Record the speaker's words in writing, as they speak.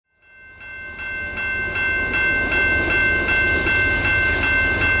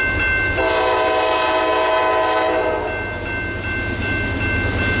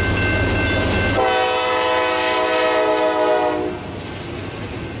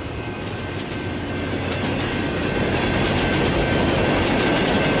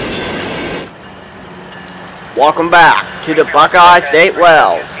Welcome back to the Buckeye State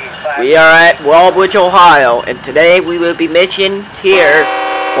Wells. We are at Walbridge, Ohio, and today we will be missioning here,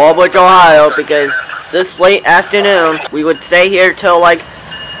 Walbridge, Ohio, because this late afternoon we would stay here till like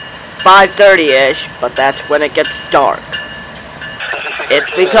 5:30ish, but that's when it gets dark. It's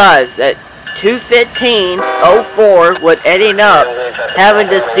because at 2:15:04 would ending up having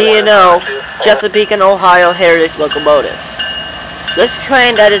the CNO Chesapeake Ohio Heritage locomotive. This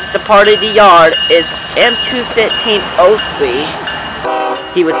train that is departing the yard is M21503.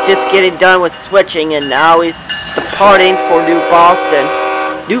 He was just getting done with switching and now he's departing for New Boston.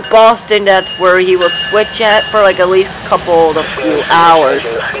 New Boston, that's where he will switch at for like at least a couple of few hours.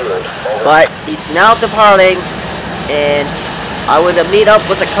 But he's now departing and I would meet up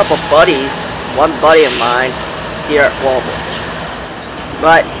with a couple buddies, one buddy of mine here at Walbridge.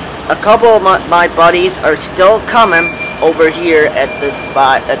 But a couple of my buddies are still coming over here at this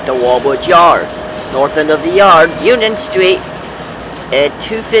spot at the Walbridge yard. North end of the yard, Union Street, at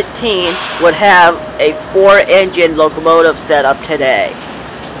 2:15 would have a 4-engine locomotive set up today.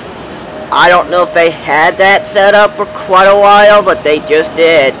 I don't know if they had that set up for quite a while, but they just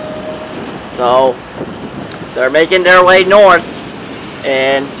did. So they're making their way north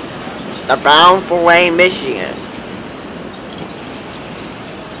and they're bound for Wayne, Michigan.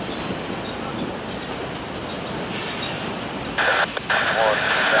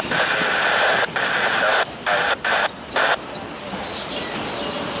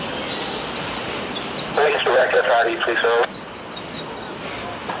 Please direct FID, please, sir.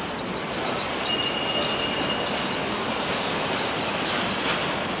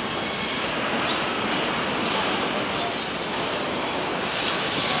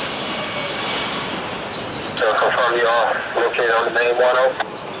 So confirm you are located on the main 10.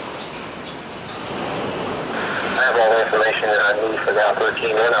 I have all the information that I need for now 13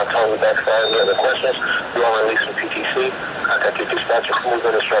 in. I'll tell you backside any other questions. You all release from PTC. Contact your dispatcher for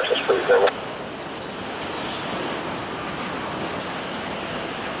movement instructions, please, over.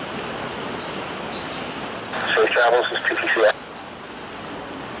 Safe travels is PTC.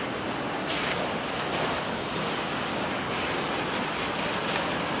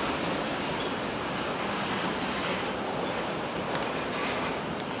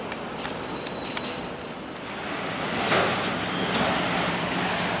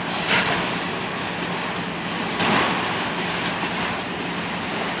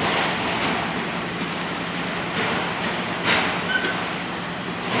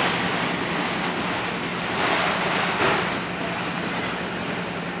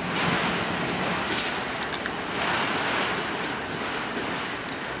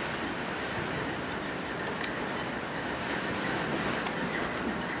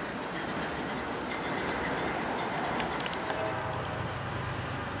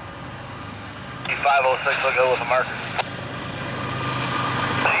 .506 will go with a marker.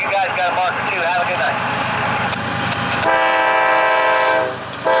 So you guys got a marker too. Have a good night.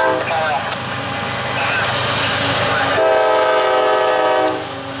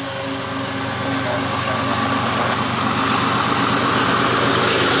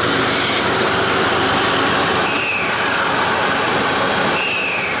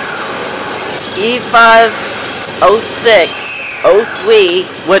 E50603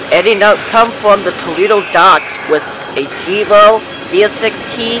 would ending up come from the Toledo docks with a Devo CSX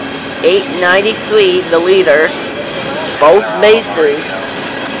 893, the leader, both Maces,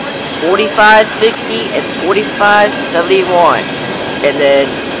 4560 and 4571, and then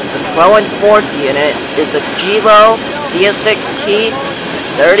the 12 and 4th unit is a Devo CSX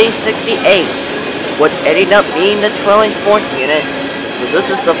 3068, would ending up being the 12 and 4th unit. So this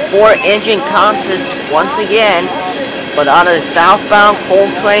is the 4-engine consist once again, but on a southbound coal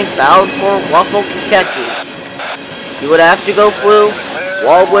train bound for Russell, Kentucky. You would have to go through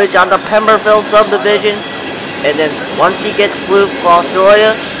Walbridge on the Pemberville subdivision, and then once he gets through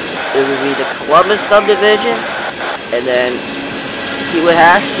Fostoria, it would be the Columbus subdivision, and then he would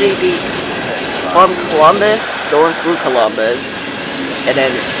actually be from Columbus, going through Columbus, and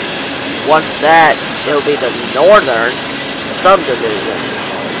then once that, it will be the northern subdivision,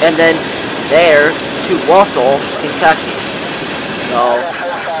 and then there to Russell, Kentucky. So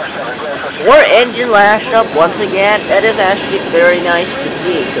 4-engine lash up once again. That is actually very nice to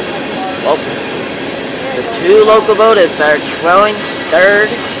see because, well, the two locomotives that are trailing third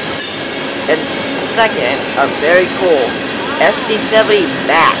and second are very cool. SD70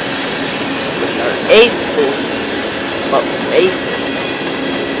 Max, which are aces, but races.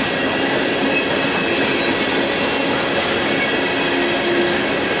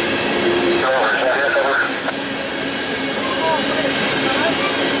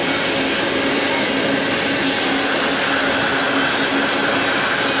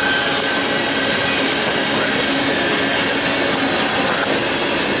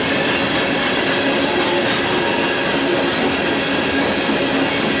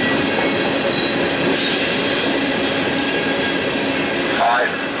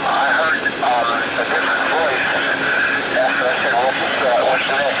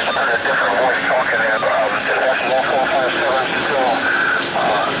 next. I heard a different voice talking there. Is that 1457 still over?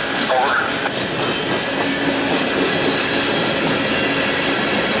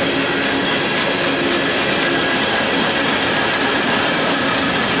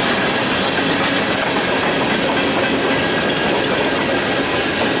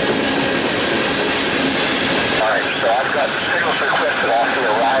 Alright, so I've got signals requested off the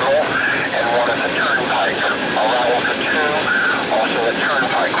arrival and one at the turnpike. Arrival to 2, also the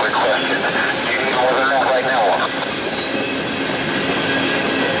turnpike requested. Do you need more than that right now, Walker?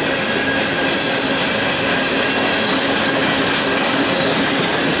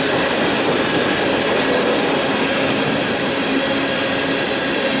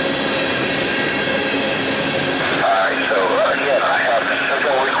 Alright, so again, I have the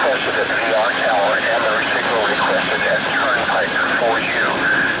signal requested at VR Tower and the signal requested at Turnpike for you.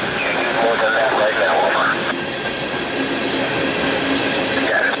 Do you need more than that right now, over?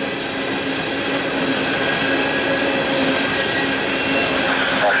 Got it.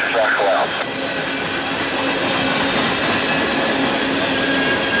 Roger, Joshua out.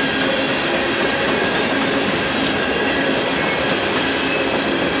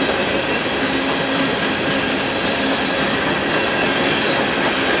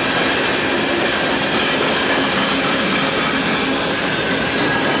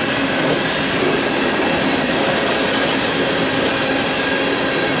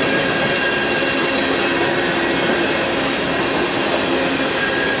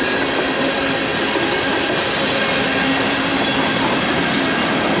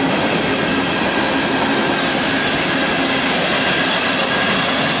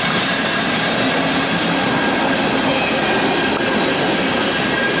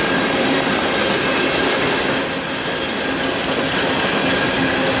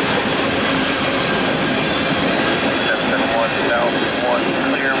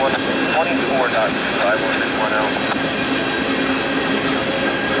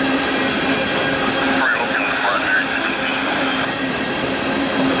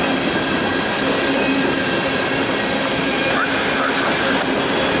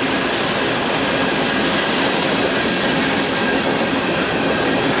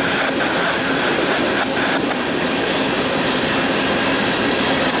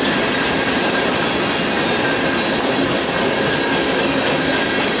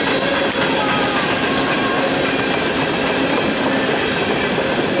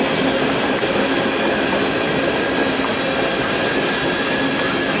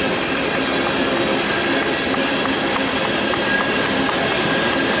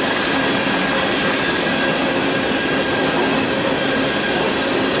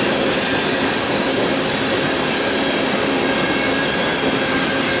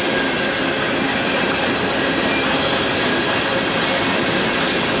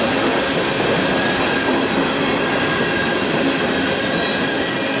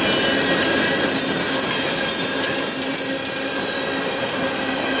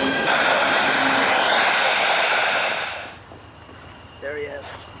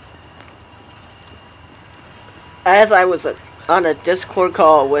 As I was on a Discord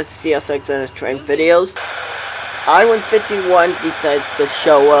call with CSX and his train videos, I-151 decides to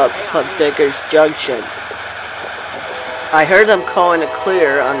show up from Vickers Junction. I heard them calling it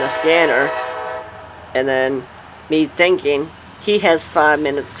clear on the scanner, and then me thinking he has 5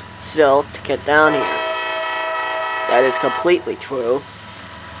 minutes still to get down here. That is completely true.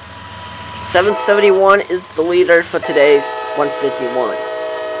 771 is the leader for today's 151.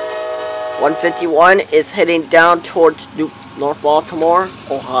 151 is heading down towards North Baltimore,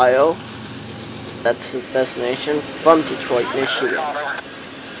 Ohio. That's his destination from Detroit, Michigan.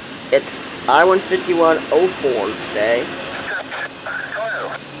 It's I-151-04 today.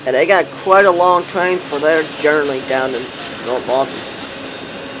 And they got quite a long train for their journey down to North Baltimore.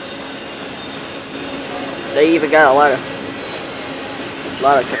 They even got a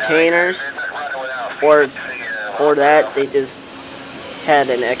lot of containers, or that they just had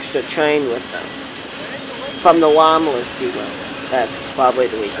an extra train with them from the Romulus depot. That's probably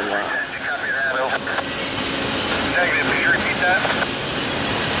the reason why. Negative, could you repeat that?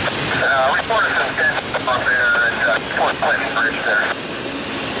 Reported some dents up there at Fort Clinton Bridge there.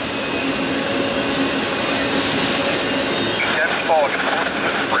 Dense fog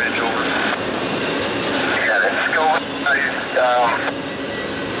at the bridge, over. Yeah, it's going.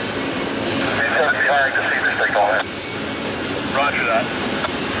 It's going to be hard to see the signal there. Roger that.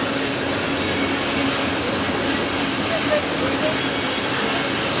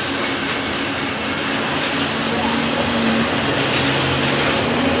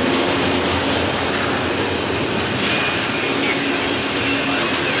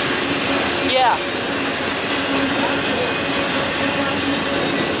 Yeah.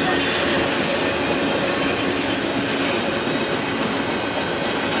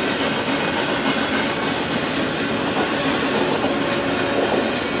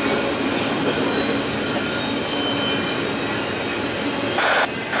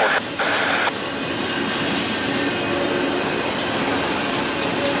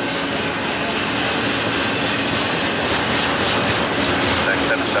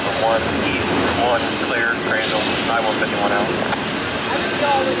 Clear, Crandall, I-151 out. I think you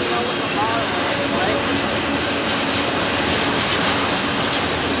already know what the bar was, right?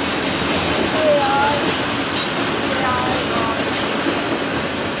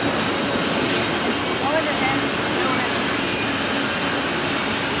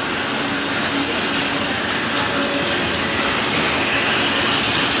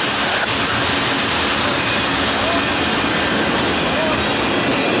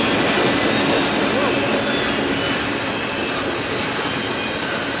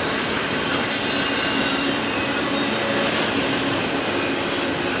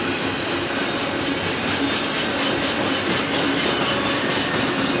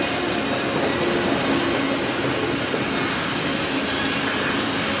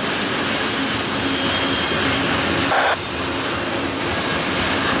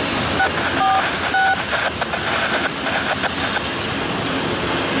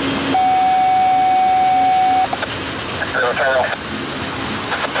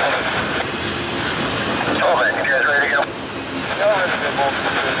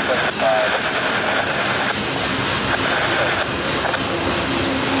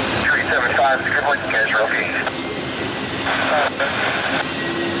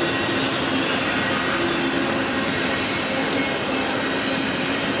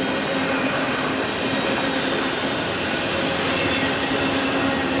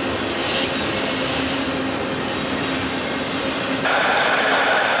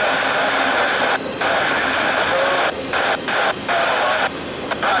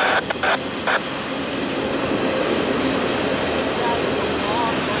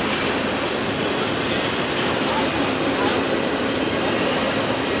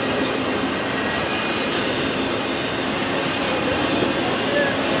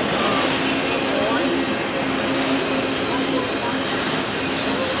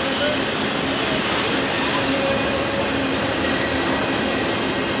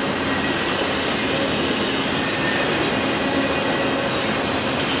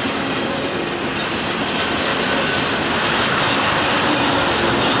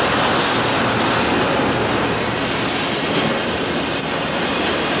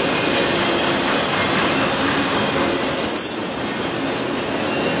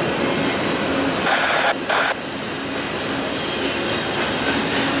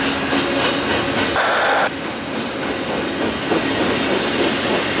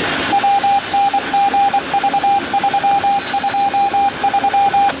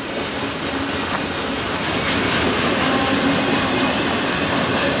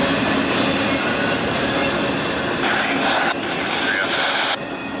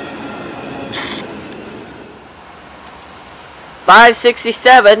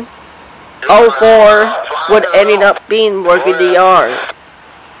 .567 04 would ending up being working the yard.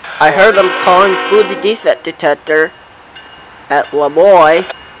 I heard them calling through the defect detector at Lemoy,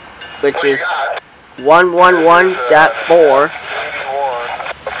 which is 111.4,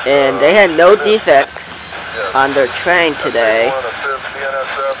 and they had no defects on their train today.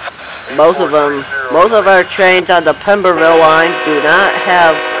 Most of our trains on the Pemberville line do not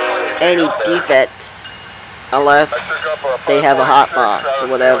have any defects unless they have a hot box or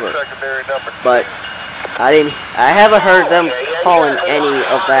whatever. But I haven't heard them calling any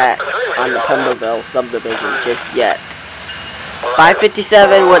of that on the Pemberville subdivision just yet.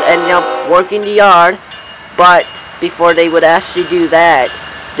 557 would end up working the yard, but before they would actually do that,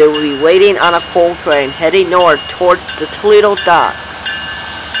 they would be waiting on a coal train heading north towards the Toledo docks.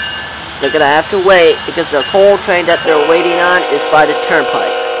 They're gonna have to wait because the coal train that they're waiting on is by the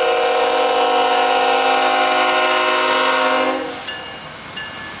turnpike.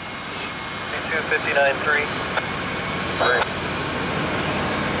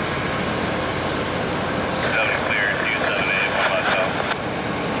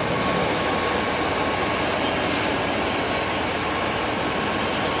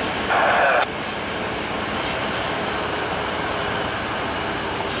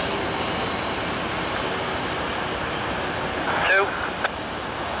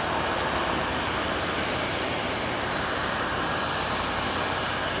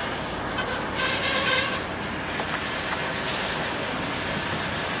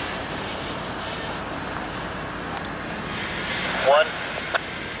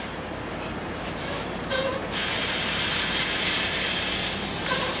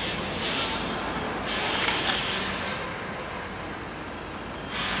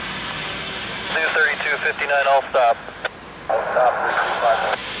 259, all stop. All stop,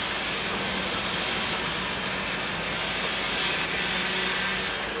 335.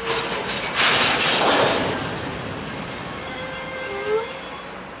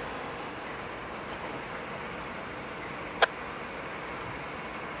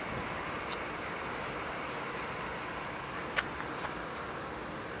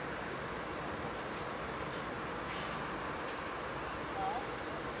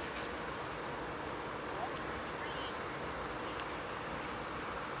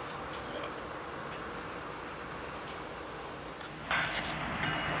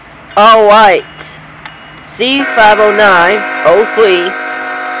 Alright,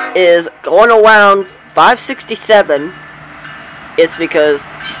 C50903 is going around 567. It's because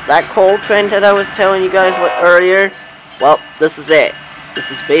that coal train that I was telling you guys earlier, well, this is it.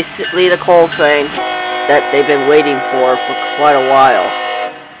 This is basically the coal train that they've been waiting for quite a while.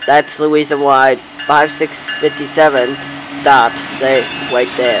 That's the reason why 5657 stopped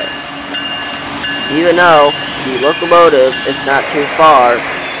right there. Even though the locomotive is not too far,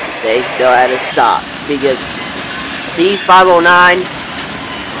 they still had to stop because C509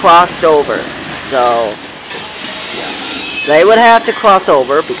 crossed over. So they would have to cross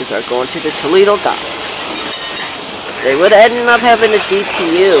over because they're going to the Toledo docks. They would end up having a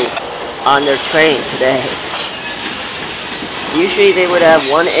DPU on their train today. Usually they would have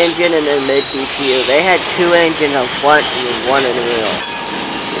one engine and then mid DPU. They had two engines up front and one in the middle.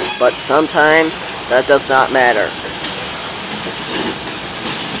 But sometimes that does not matter.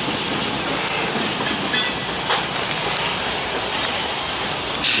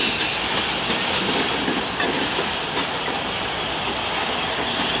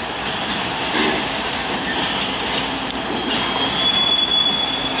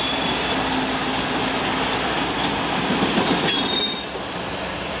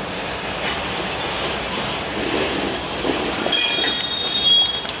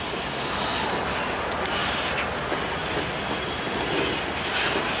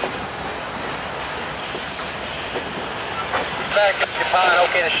 Back if you're fine,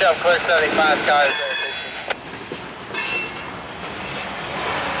 okay to shove, clear 75 cars there.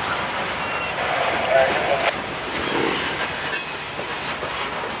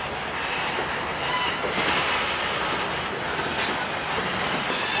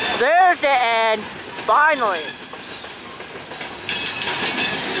 There's the end, finally.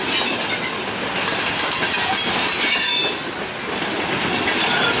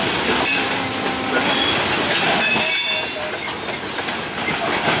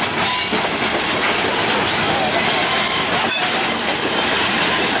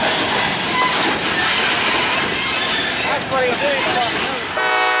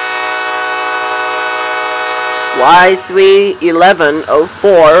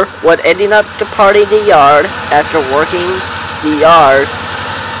 Y31104 would ending up departing the yard after working the yard.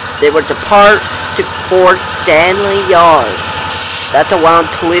 They would depart for Stanley Yard. That's around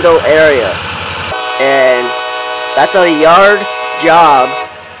Toledo area. And that's a yard job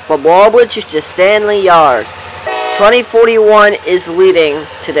from Walbridge to Stanley Yard. 2041 is leading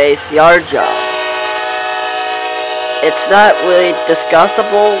today's yard job. It's not really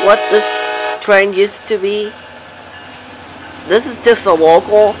discussable what this train used to be. This is just a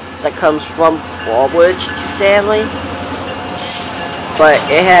local that comes from Walbridge to Stanley. But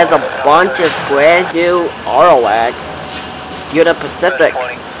it has a bunch of brand new Arawaks. Union Pacific,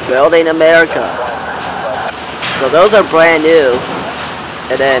 Building America. So those are brand new.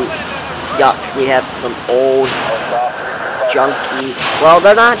 And then, yuck, we have some old, junky, well,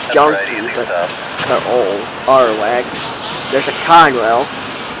 they're not junky, but they're old Arawaks. There's a Conrail.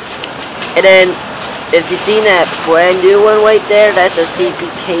 And then, if you've seen that brand new one right there, that's a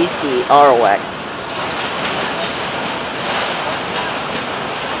CPKC Arawak.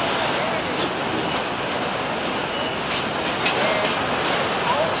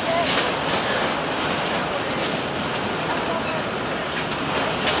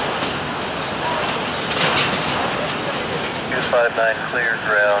 Clear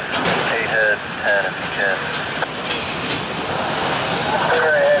ground, 8 head, 10 if you can.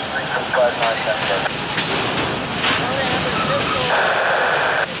 Clear ahead, 359, 10.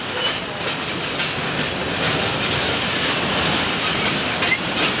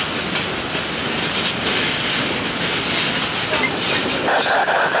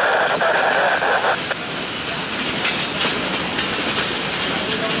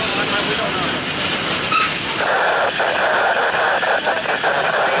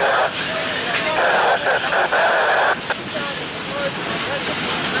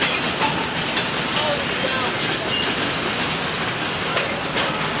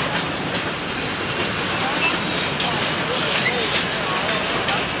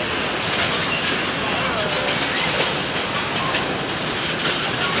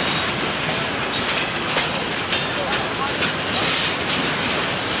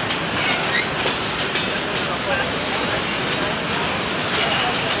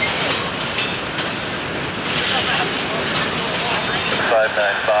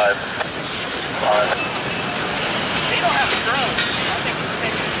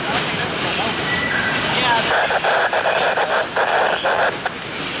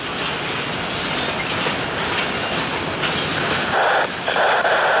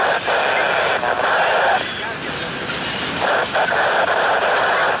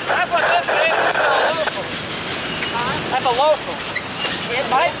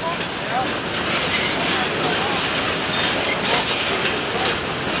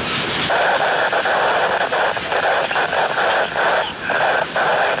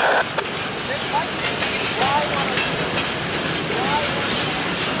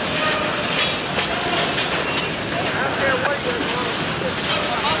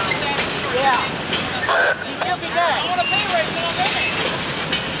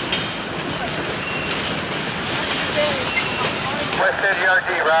 yard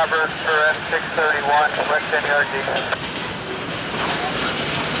D, Robert, for F631, left 10 yard D.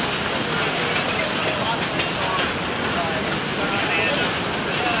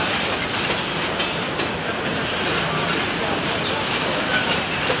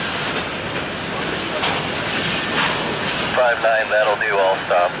 That'll do, all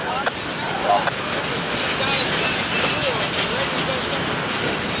stop.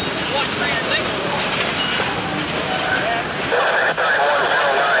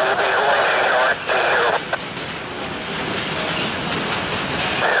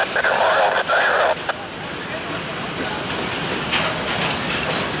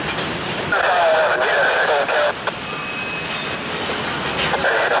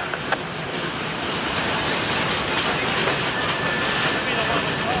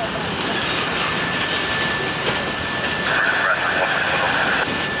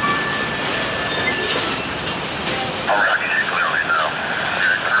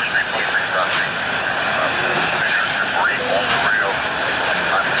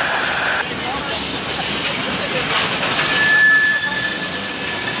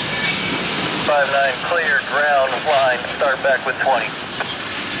 Clear ground line, start back with 20.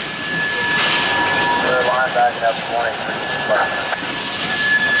 Clear line backing up 20.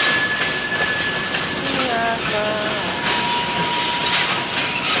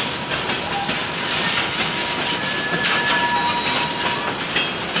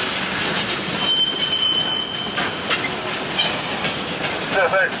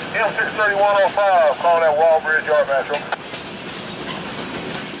 CSX L63105, calling at Walbridge Yard Metro.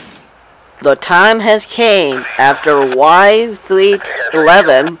 The time has came after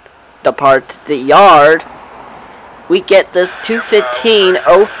Y311 departs the yard. We get this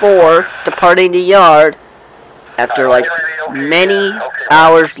 2:15:04 departing the yard after like many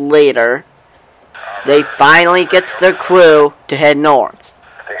hours later. They finally gets their crew to head north.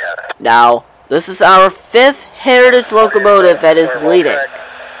 Now, this is our 5th Heritage locomotive that is leading.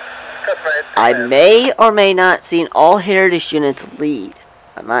 I may or may not seen all Heritage units lead.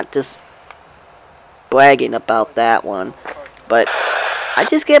 I'm not just bragging about that one, but I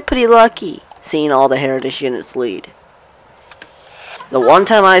just get pretty lucky seeing all the Heritage units lead. The one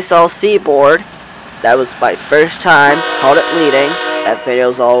time I saw Seaboard, that was my first time, called it leading. That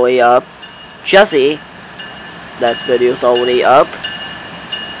video's all the way up. Jesse, that video's already up.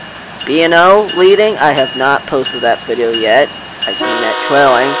 B&O leading, I have not posted that video yet. I seen that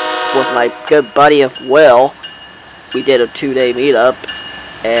trailing with my good buddy of Will. We did a 2-day meetup,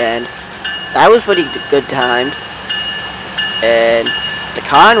 and that was pretty good times. And the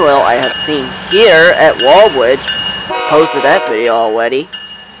Conwell I have seen here at Walbridge, posted that video already.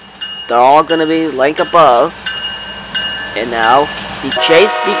 They're all going to be linked above. And now the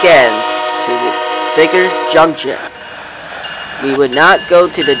chase begins to Figures Junction. We would not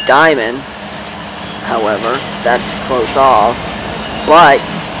go to the Diamond, however, that's close off. But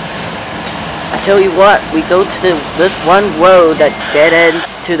I tell you what, we go to this one road that dead ends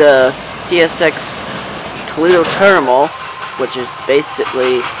to the CSX Toledo terminal, which is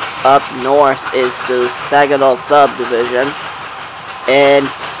basically up north is the Saginaw subdivision, and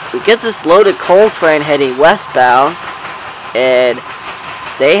we get this loaded coal train heading westbound, and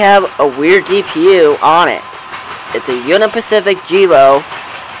they have a weird DPU on it. It's a Union Pacific Giro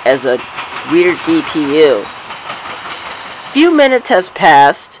as a weird DPU. Few minutes has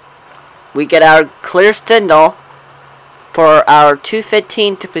passed. We get our clear signal for our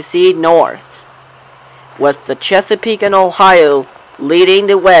 215 to proceed north. With the Chesapeake and Ohio leading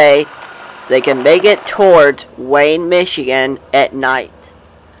the way, they can make it towards Wayne, Michigan at night.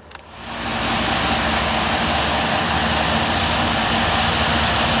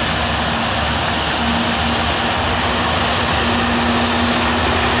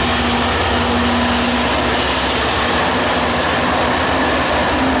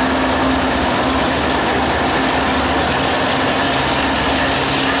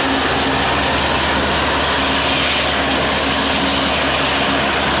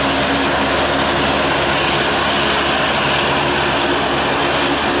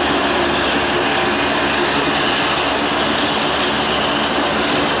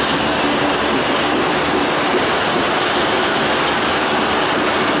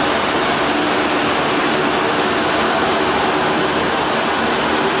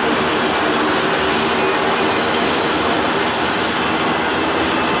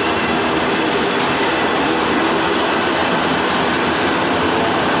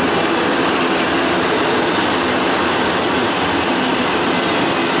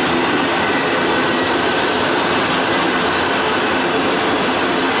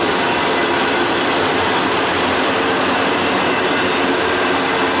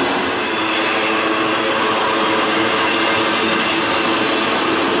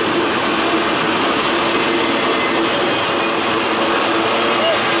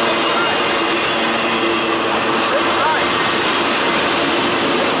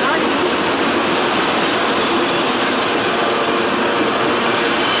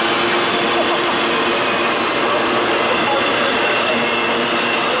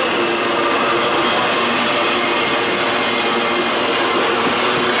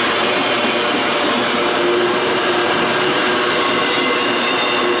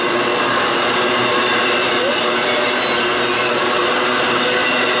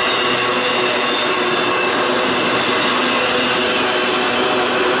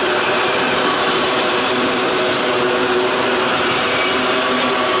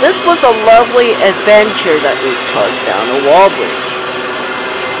 this was a lovely adventure that we took down to Walbridge.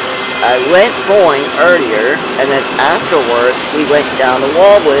 I went bowling earlier, and then afterwards we went down to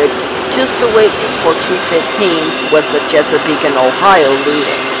Walbridge just to wait for 2:15 with the Chesapeake and Ohio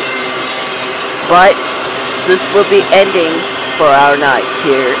leaving. But this will be ending for our night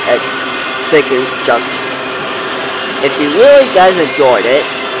here at Vickers Junction. If you really guys enjoyed it,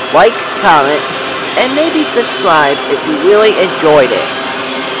 like, comment, and maybe subscribe if you really enjoyed it.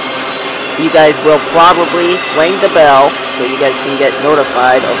 You guys will probably ring the bell so you guys can get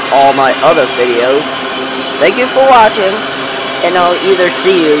notified of all my other videos. Thank you for watching, and I'll either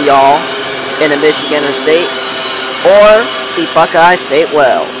see you, y'all, in the Michigan State or the Buckeye State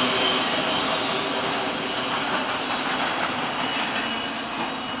Wells.